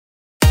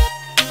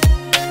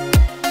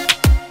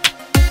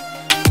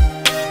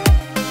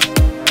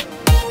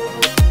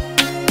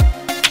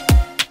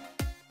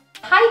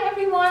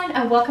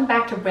everyone, and welcome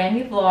back to a brand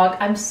new vlog.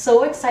 I'm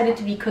so excited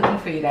to be cooking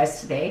for you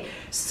guys today.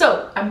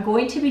 So I'm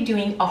going to be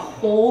doing a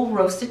whole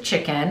roasted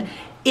chicken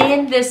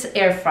in this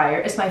air fryer.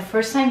 It's my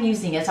first time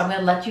using it, so I'm going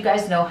to let you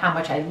guys know how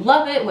much I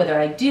love it, whether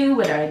I do,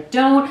 whether I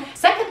don't.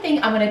 Second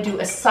thing, I'm going to do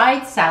a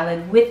side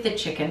salad with the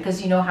chicken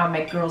because you know how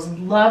my girls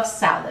love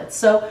salads.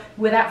 So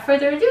without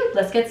further ado,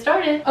 let's get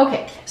started.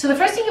 Okay, so the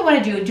first thing you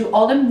want to do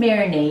all the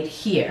marinade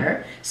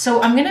here.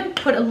 So I'm going to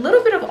put a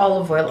little bit of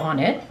olive oil on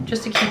it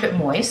just to keep it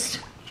moist.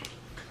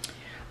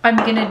 I'm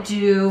going to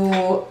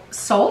do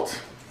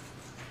salt,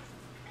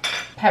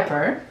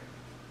 pepper.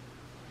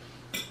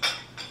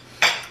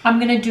 I'm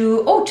gonna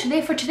do,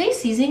 for today's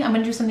seasoning, I'm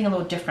gonna do something a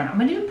little different. I'm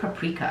gonna do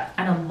paprika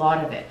and a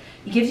lot of it.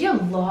 It gives you a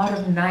lot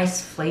of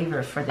nice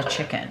flavor for the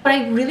chicken. What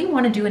I really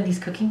wanna do in these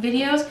cooking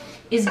videos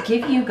is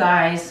give you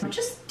guys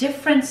just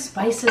different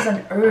spices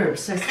and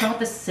herbs, so it's not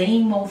the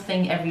same old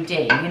thing every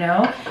day, you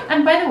know?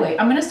 And by the way,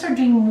 I'm gonna start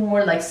doing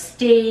more like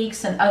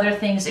steaks and other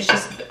things. It's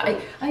just, I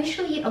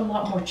usually eat a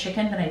lot more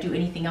chicken than I do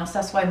anything else.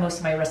 That's why most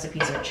of my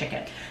recipes are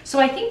chicken. So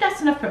I think that's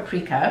enough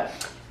paprika.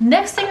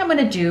 Next thing I'm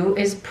gonna do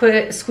is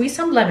squeeze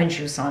some lemon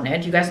juice on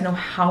it. You guys know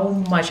how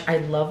much I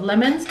love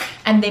lemons,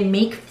 and they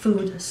make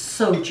food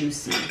so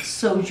juicy,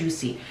 so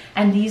juicy.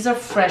 And these are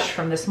fresh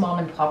from this mom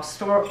and pop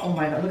store. Oh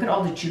my God, look at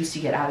all the juice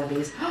you get out of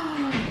these.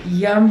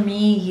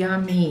 Yummy,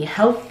 yummy.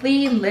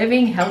 Healthy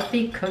living,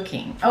 healthy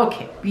cooking.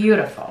 Okay,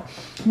 beautiful.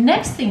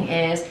 Next thing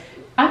is,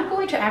 I'm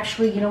going to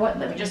actually, you know what,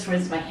 let me just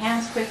rinse my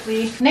hands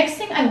quickly. Next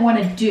thing I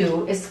wanna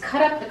do is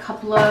cut up a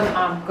couple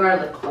of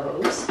garlic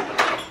cloves.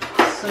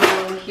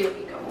 So here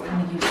we go. We're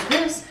gonna use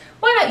this.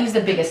 Why not use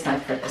the biggest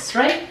knife for this,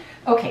 right?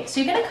 Okay, so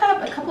you're gonna cut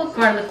up a couple of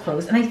garlic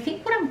cloves, and I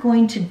think what I'm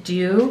going to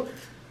do.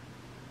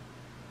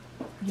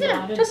 You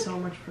added so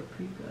much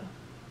paprika.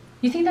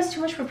 You think that's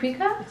too much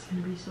paprika? It's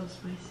gonna be so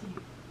spicy.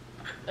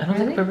 I don't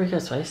think paprika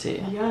is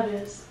spicy. Yeah, it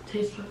is.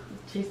 Taste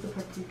the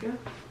paprika.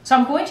 So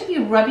I'm going to be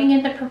rubbing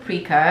in the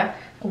paprika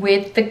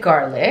with the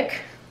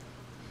garlic.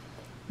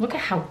 Look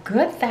at how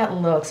good that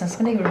looks. It's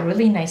gonna give a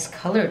really nice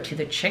color to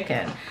the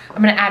chicken.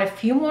 I'm gonna add a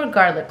few more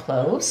garlic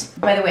cloves.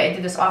 By the way, I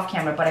did this off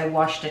camera, but I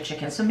washed the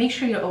chicken. So make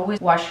sure you're always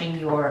washing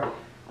your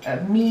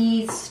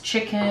meats,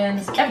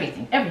 chickens,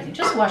 everything.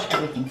 Just wash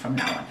everything from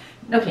now on.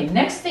 Okay,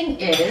 next thing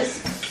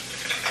is,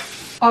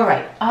 all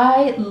right,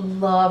 I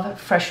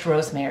love fresh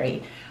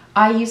rosemary.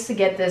 I used to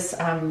get this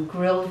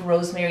grilled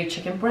rosemary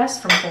chicken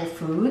breast from Whole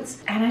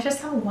Foods, and I just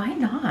thought, why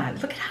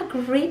not? Look at how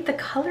great the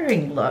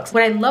coloring looks.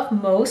 What I love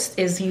most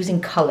is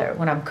using color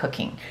when I'm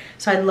cooking.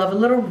 So I love a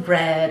little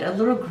red, a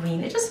little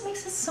green. It just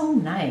makes it so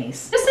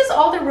nice. This is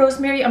all the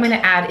rosemary I'm gonna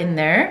add in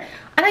there.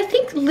 And I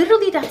think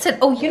literally that's it.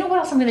 Oh, you know what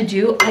else I'm gonna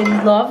do?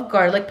 I love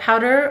garlic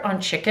powder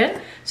on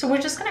chicken. So we're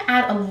just gonna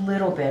add a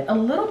little bit. A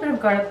little bit of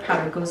garlic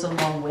powder goes a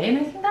long way, and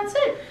I think that's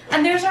it.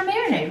 And there's our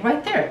marinade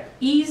right there.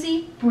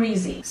 Easy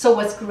breezy. So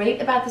what's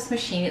great about this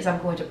machine is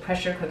I'm going to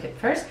pressure cook it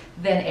first,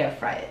 then air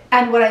fry it.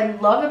 And what I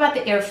love about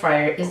the air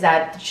fryer is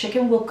that the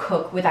chicken will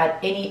cook without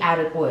any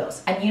added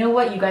oils. And you know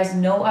what? You guys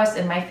know us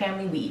in my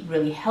family, we eat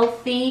really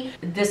healthy.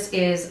 This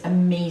is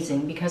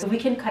amazing because we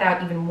can cut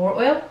out even more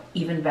oil,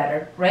 even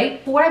better,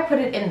 right? Before I put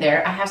it in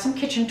there, I have some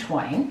kitchen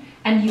twine,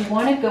 and you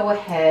want to go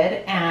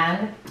ahead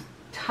and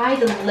tie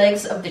the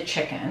legs of the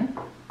chicken.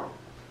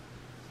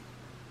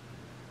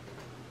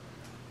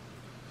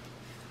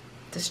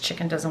 This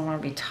chicken doesn't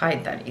want to be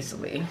tied that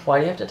easily. Why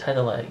do you have to tie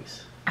the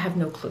legs? I have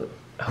no clue.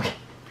 Okay.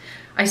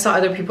 I saw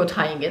other people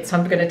tying it, so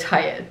I'm gonna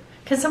tie it.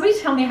 Can somebody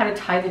tell me how to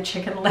tie the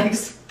chicken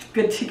legs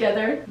good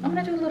together? I'm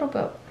gonna do a little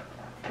bit.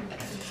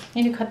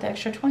 And you cut the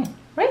extra twine,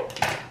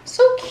 right?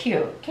 So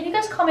cute. Can you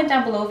guys comment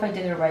down below if I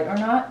did it right or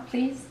not,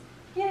 please?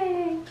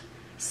 Yay.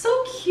 So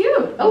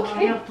cute.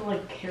 Okay. I have to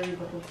like carry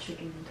the whole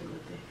chicken into the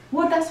thing.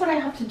 Well, that's what I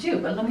have to do,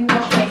 but let me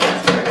wash my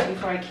hands first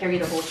before I carry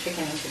the whole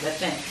chicken into the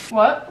thing.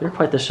 What? You're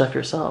quite the chef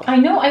yourself. I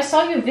know, I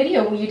saw your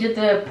video where you did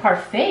the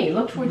parfait. It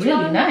looked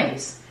really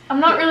nice. I'm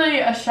not really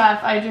a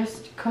chef, I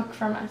just cook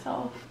for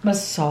myself.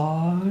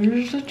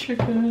 Massage the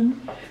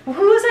chicken.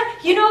 Who's that?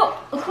 You know,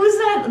 who's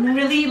that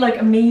really like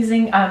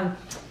amazing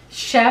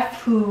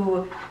chef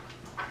who,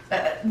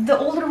 the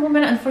older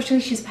woman,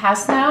 unfortunately she's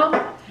passed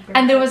now.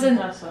 And there was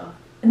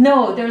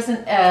No, there was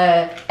an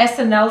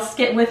SNL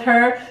skit with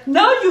her.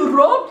 Now you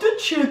robbed the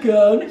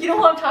chicken. You know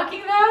who I'm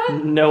talking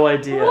about? No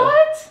idea.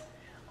 What?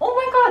 Oh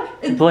my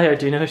God. Blair,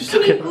 do you know who she's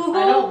talking about?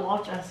 I don't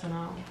watch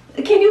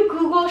SNL. Can you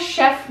Google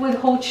chef with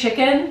whole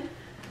chicken?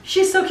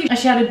 She's so cute. And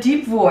she had a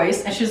deep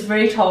voice and she's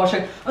very tall. She's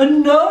like,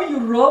 and now you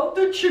rub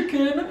the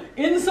chicken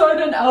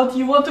inside and out.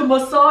 You want to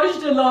massage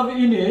the love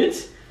in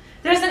it.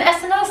 There's an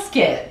SNL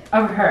skit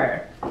of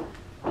her.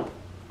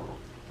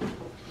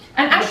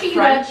 And actually, you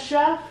guys,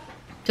 chef?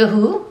 to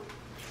who?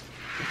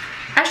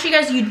 Actually,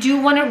 guys, you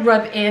do want to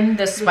rub in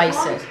the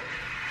spices.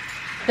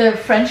 The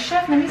French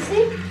chef, let me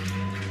see.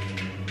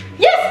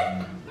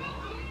 Yes!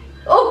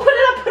 Oh, put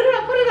it up, put it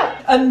up, put it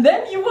up. And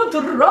then you want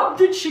to rub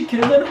the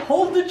chicken and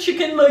hold the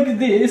chicken like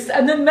this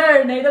and then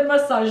marinate and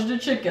massage the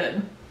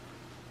chicken.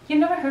 You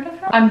never heard of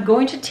her? I'm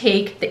going to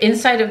take the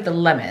inside of the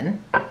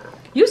lemon.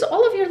 Use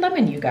all of your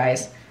lemon, you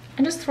guys.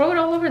 and just throw it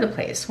all over the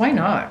place. Why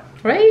not,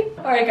 right?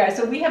 All right, guys,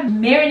 so we have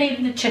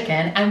marinated the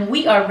chicken and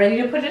we are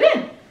ready to put it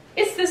in.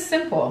 It's this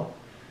simple.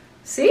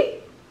 See?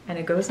 And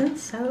it goes in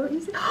so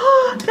easy.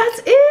 Oh,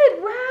 that's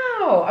it,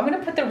 wow. I'm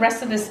gonna put the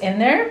rest of this in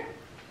there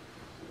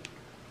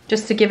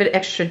just to give it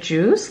extra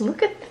juice.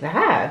 Look at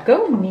that.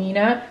 Go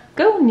Nina,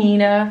 go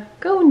Nina,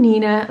 go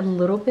Nina. A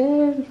little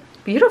bit.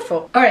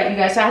 Beautiful. All right, you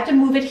guys, so I have to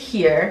move it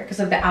here because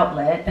of the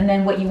outlet. And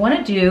then what you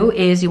wanna do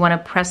is you wanna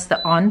press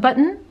the on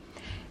button,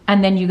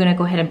 and then you're gonna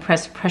go ahead and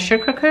press pressure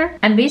cooker.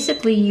 And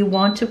basically you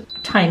want to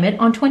time it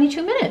on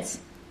 22 minutes.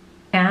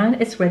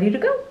 And it's ready to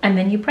go. And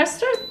then you press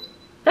start.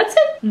 That's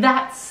it.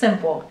 That's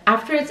simple.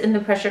 After it's in the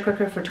pressure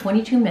cooker for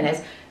 22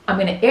 minutes, I'm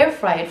gonna air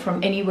fry it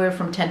from anywhere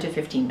from 10 to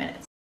 15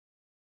 minutes.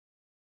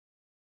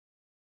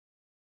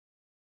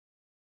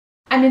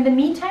 And in the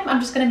meantime, I'm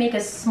just gonna make a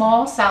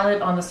small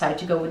salad on the side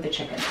to go with the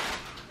chicken.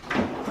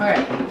 All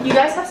right, you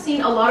guys have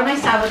seen a lot of my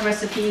salad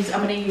recipes.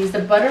 I'm gonna use the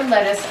butter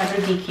lettuce as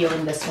a DQ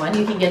in this one.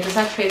 You can get this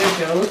at Trader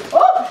Joe's.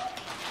 Oh!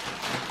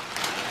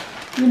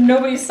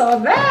 Nobody saw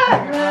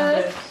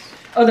that.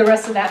 Oh, the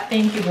rest of that,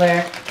 thank you,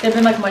 Blair. They've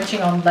been like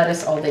munching on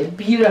lettuce all day.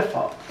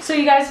 Beautiful. So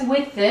you guys,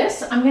 with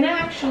this, I'm gonna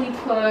actually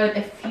put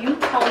a few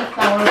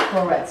cauliflower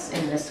florets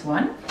in this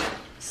one.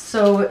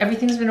 So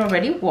everything's been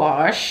already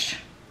washed.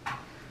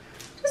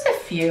 Just a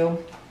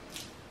few.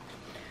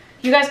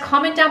 You guys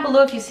comment down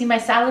below if you see my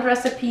salad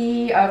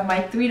recipe of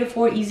my 3 to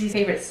 4 easy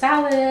favorite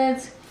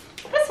salads.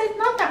 That's it,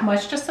 not that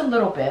much, just a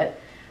little bit.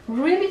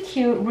 Really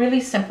cute, really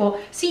simple.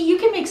 See, you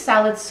can make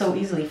salads so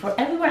easily. For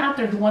everyone out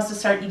there who wants to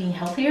start eating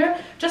healthier,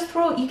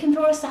 you can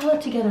throw a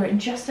salad together in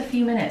just a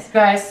few minutes.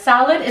 Guys,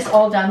 salad is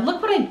all done.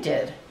 Look what I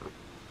did.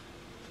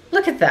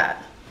 Look at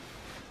that.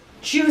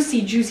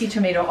 Juicy, juicy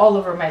tomato all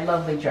over my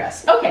lovely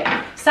dress. Okay,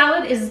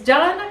 salad is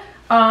done.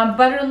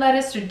 Butter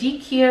lettuce or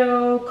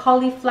DQ,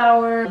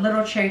 cauliflower,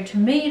 little cherry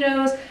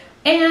tomatoes,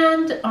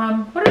 and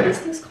what are these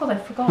things called? I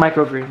forgot.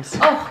 Microgreens.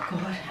 Oh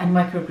God, and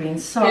microgreens.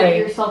 Sorry. Get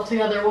yourself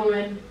together,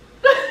 woman.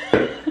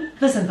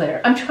 Listen, Blair,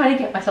 I'm trying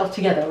to get myself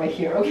together right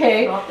here,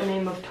 okay? Forgot the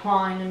name of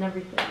twine and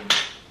everything.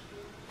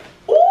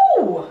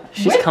 Ooh!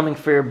 She's coming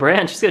for your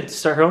brand. She's gonna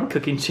start her own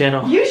cooking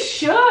channel. You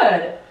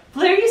should!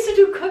 Blair used to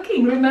do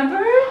cooking,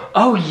 remember?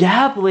 Oh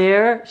yeah,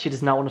 Blair. She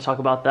does not want to talk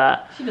about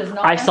that. She does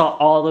not. I saw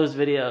all those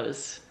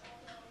videos.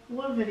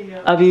 What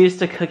video? Of you used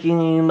to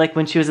cooking, like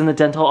when she was in the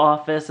dental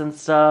office and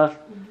stuff.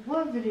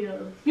 What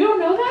videos? You don't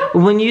know that?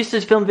 When you used to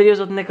film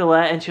videos with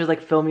Nicolette and she was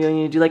like filming you and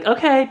you'd do like,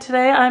 okay,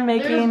 today I'm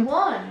There's making...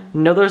 one.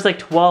 No, there's like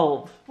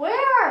 12.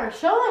 Where?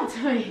 Show that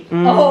to me.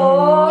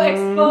 Oh,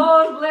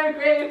 exposed, Blair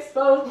Gray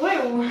exposed.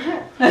 Wait, what?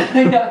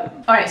 Yeah.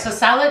 All right, so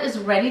salad is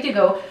ready to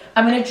go.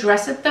 I'm gonna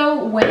dress it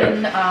though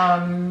when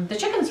the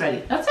chicken's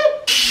ready. That's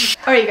it.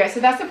 All right, you guys, so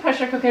that's the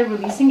pressure cooker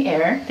releasing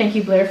air. Thank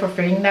you, Blair, for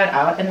figuring that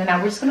out. And then now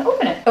we're just gonna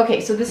open it. Okay,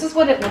 so this is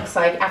what it looks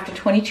like after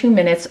 22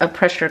 minutes of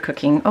pressure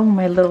cooking. Oh,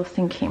 my little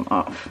thing came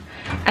off.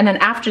 And then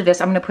after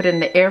this, I'm gonna put it in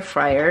the air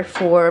fryer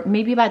for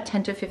maybe about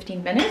 10 to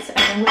 15 minutes. And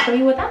then we'll show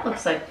you what that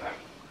looks like.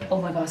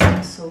 Oh my gosh, it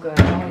smells so good.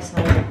 I always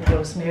smell like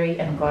rosemary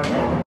and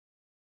garlic.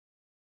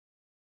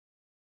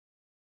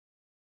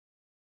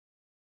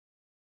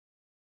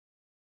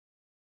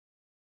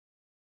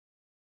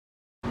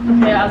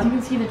 Okay, as you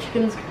can see, the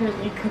chicken is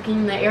currently cooking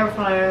in the air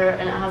fryer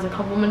and it has a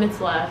couple minutes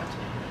left.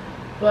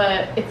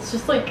 But it's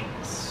just like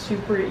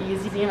super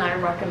easy and I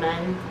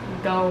recommend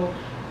go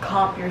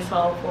cop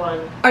yourself one.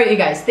 All right, you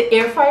guys, the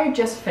air fryer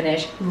just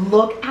finished.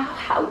 Look at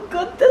how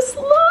good this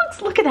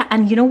looks. Look at that.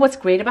 And you know what's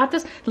great about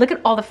this? Look at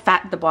all the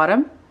fat at the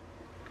bottom.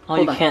 Oh,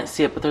 you can't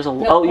see it, but there's a...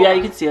 No, oh, yeah,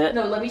 you can see it.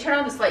 No, let me turn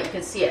on this light. You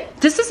can see it.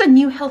 This is a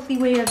new healthy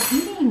way of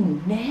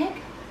eating, Nick.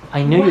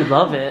 I knew you'd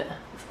love it.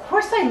 Of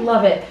course I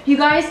love it. You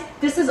guys,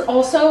 this is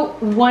also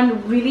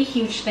one really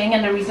huge thing,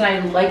 and the reason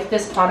I like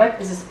this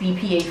product is it's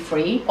BPA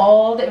free.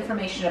 All the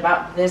information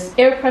about this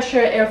air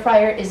pressure air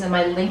fryer is in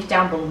my link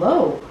down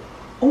below.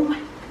 Oh my,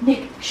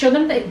 Nick, show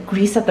them the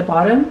grease at the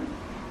bottom.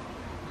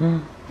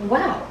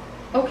 Wow.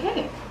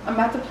 Okay, I'm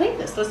about to plate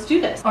this. Let's do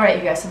this. All right,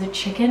 you guys, so the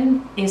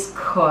chicken is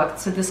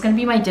cooked. So this is gonna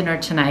be my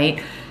dinner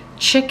tonight.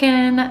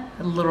 Chicken, a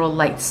little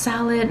light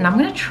salad, and I'm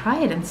gonna try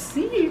it and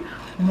see.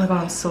 Oh my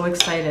God, I'm so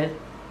excited.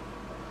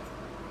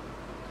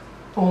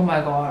 Oh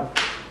my God.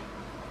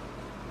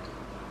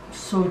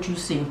 So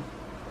juicy.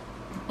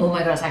 Oh my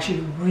God, it's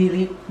actually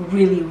really,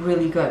 really,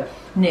 really good.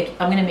 Nick,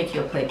 I'm gonna make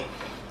you a plate.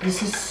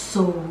 This is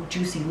so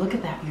juicy. Look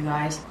at that, you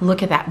guys.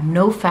 Look at that,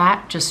 no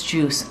fat, just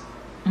juice.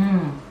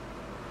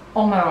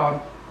 Oh my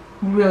God,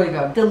 really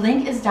good. The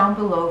link is down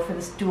below for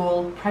this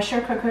dual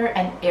pressure cooker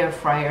and air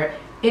fryer.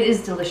 It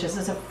is delicious.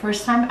 It's the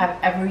first time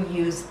I've ever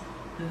used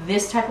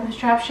this type of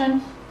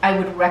contraption. I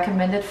would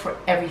recommend it for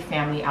every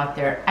family out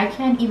there. I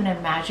can't even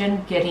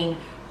imagine getting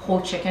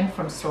whole chicken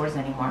from stores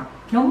anymore.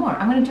 No more.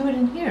 I'm gonna do it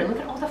in here. Look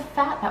at all the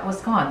fat that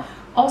was gone.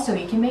 Also,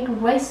 you can make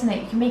rice in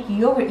it, you can make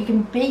yogurt, you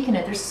can bake in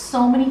it. There's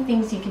so many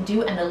things you can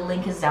do, and the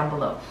link is down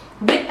below.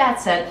 With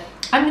that said,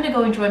 I'm gonna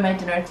go enjoy my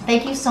dinner.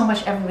 Thank you so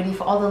much, everybody,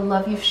 for all the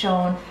love you've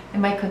shown in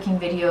my cooking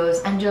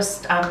videos and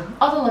just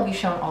all the love you've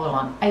shown all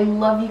along. I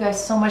love you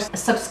guys so much.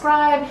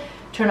 Subscribe,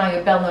 turn on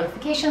your bell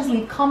notifications,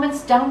 leave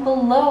comments down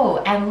below,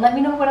 and let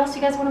me know what else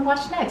you guys want to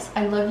watch next.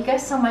 I love you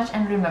guys so much,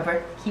 and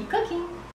remember, keep cooking.